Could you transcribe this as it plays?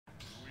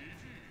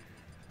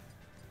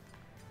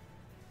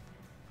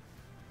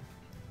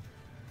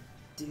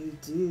Do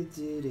do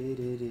do do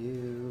do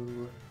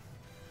do.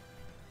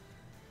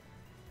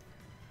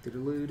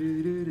 Diddle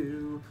do do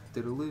do.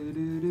 Diddle do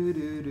do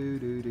do do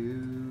do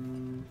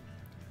do.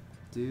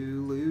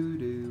 Dooloo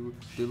doo.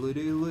 Dooloo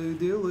dooloo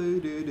dooloo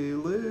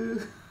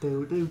dooloo.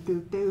 Do do do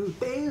do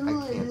do.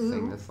 I can't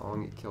sing this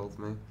song, it kills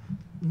me.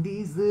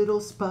 These little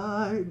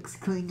sparks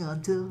cling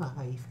on to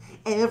life.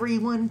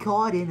 Everyone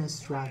caught in a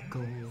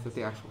struggle. Is that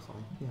the actual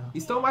song? Yeah. You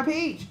stole my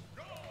peach!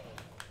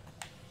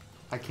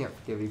 I can't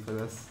forgive you for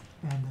this.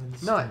 And then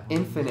the Not storm.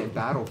 infinite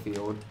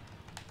battlefield.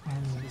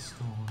 And then the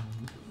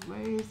storm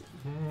raised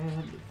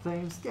and the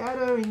flames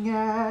scattering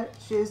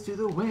ashes to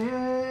the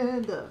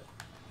wind.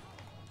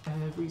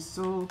 Every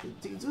soul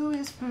continues to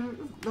whisper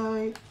of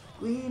light,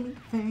 gleaming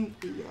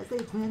faintly as they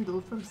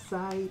dwindle from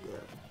sight.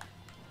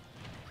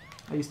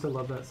 I used to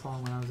love that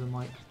song when I was in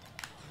like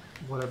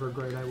whatever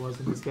grade I was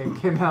when this game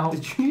came out.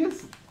 Did you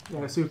just...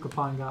 Yeah,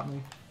 Sukapon got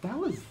me. That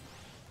was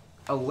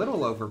a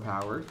little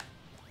overpowered.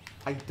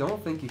 I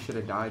don't think you should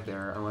have died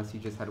there unless you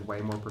just had way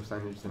more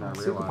percentage than I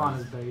realized. Sukapon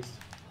is based.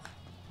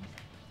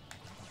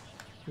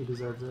 He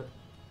deserves it.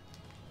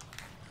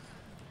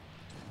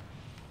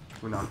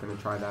 We're not going to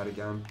try that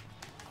again.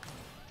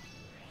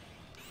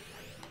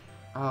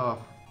 Oh.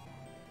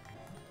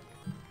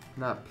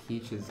 Not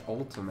Peach's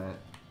ultimate.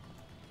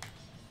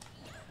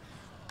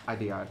 I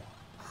DI'd.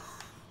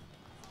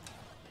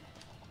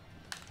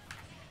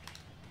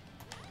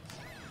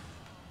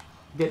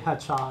 Get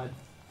Hachad.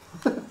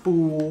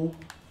 Fool.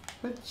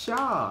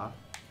 Hacha!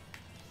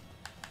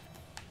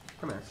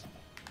 Come here.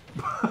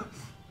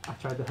 I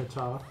tried the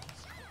Hacha.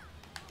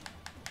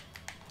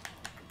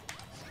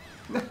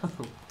 No.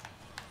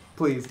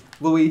 Please.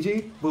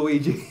 Luigi?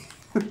 Luigi.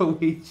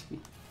 Luigi.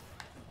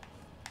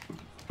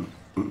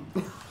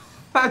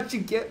 How'd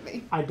you get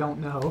me? I don't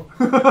know.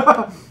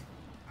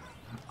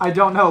 I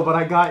don't know, but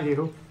I got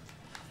you.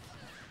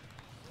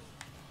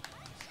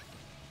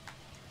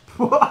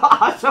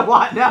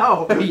 Ashawat,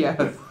 no!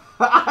 Yes.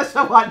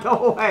 Ashawat,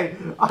 go away!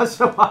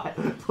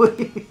 Ashawat,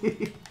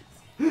 please!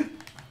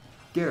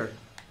 Get her.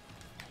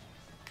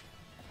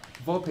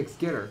 Vulpix,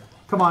 get her.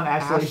 Come on,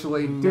 Ashley.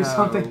 Ashley, Do no.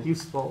 something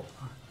useful.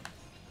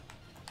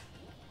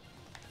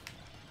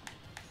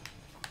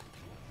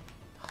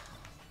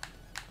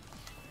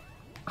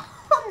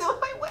 No,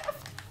 I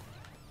whiffed!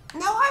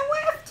 No, I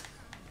whiffed!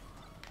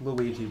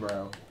 Luigi,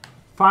 bro.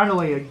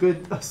 Finally, a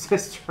good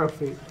assist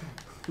trophy.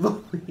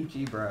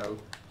 Luigi, bro.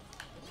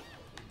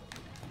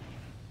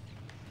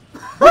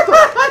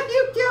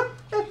 You killed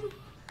him!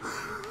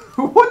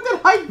 What did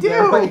I do?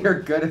 There,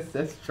 your good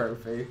assist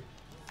trophy.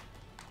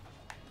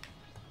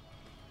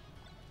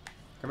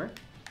 Come here.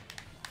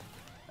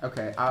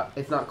 Okay,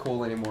 it's not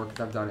cool anymore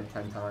because I've done it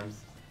 10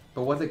 times.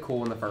 But was it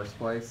cool in the first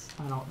place?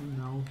 I don't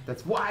know.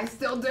 That's why I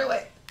still do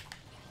it!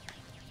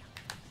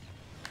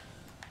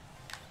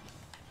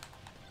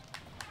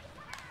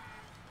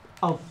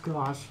 Oh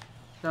gosh.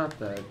 Not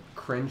the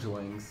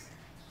cringelings.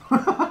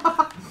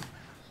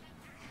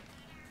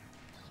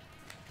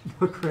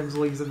 The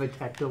cringelings and the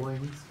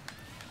kectalings.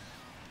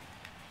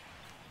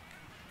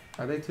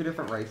 Are they two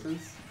different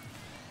races?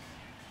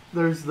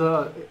 There's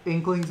the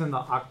inklings and the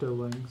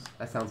octolings.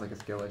 That sounds like a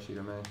skill issue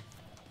to me.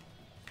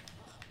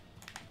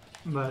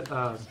 But,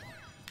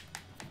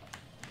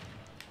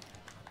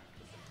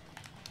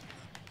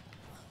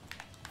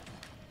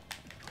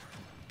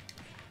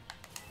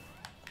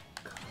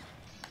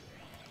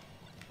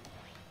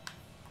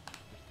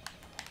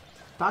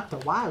 Dr.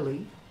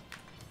 Wily.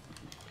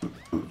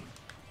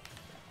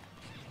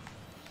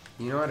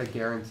 You know how to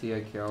guarantee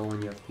a kill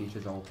when you have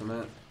Peach's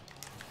ultimate?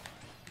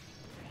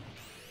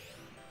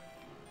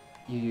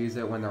 You use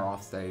it when they're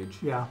off stage.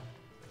 Yeah.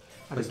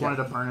 I just wanted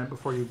to burn it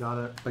before you got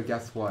it. But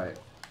guess what?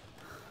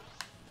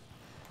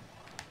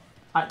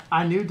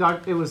 I knew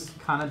it was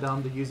kind of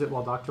dumb to use it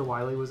while Dr.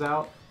 Wily was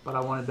out, but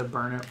I wanted to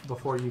burn it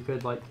before you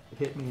could, like,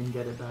 hit me and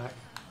get it back.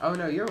 Oh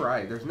no, you're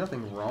right. There's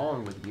nothing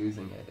wrong with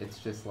using it. It's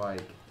just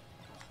like...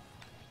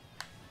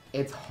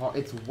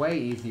 It's way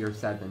easier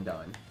said than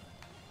done.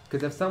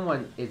 Because if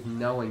someone is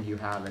knowing you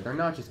have it, they're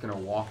not just going to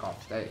walk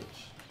off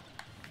stage.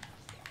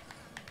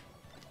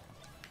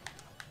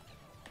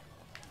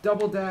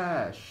 Double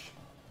dash!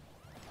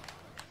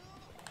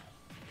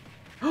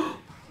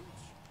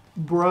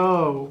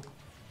 Bro!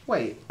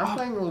 Wait, I'm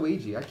playing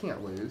Luigi. I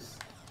can't lose.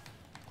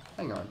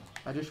 Hang on.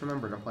 I just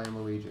remembered I'm playing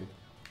Luigi.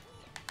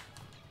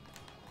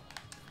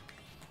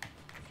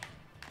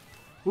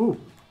 Ooh.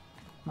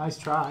 Nice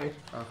try.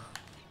 Ugh.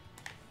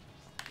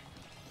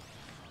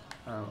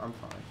 Oh, I'm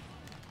fine.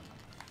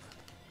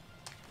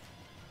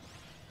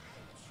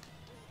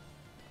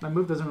 My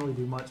move doesn't really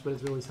do much, but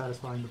it's really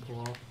satisfying to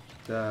pull off.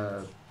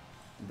 The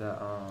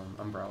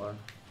umbrella.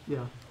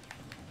 Yeah.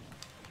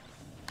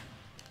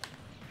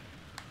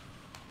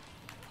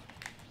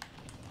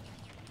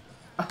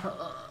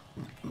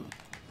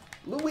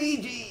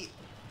 Luigi!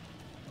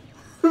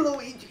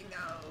 Luigi,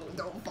 no!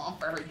 Don't fall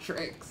for her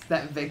tricks,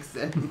 that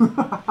vixen.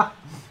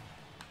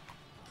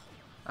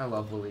 I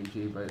love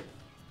Luigi, but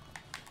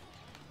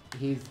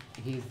he's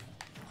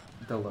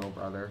the little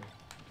brother.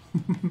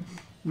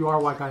 You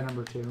are white guy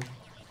number 2.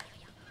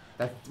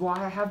 That's why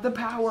I have the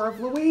power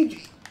of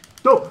Luigi.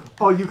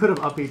 Oh, you could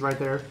have up B'd right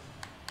there.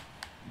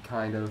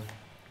 Kind of.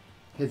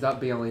 His up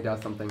B only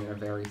does something in a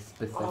very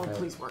specific... Oh,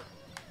 please work.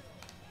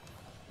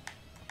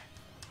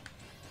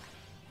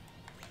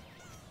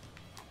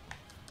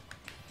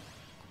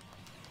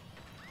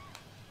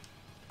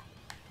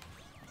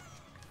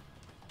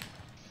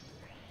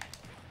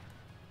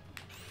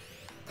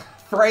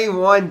 Frame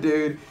 1,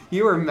 dude.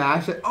 You were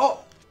mashing... Oh!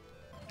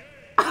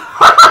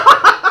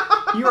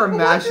 You were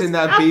mashing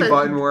that B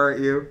button,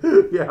 weren't you?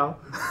 Yeah.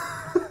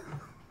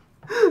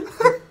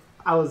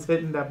 I was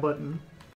hitting that button.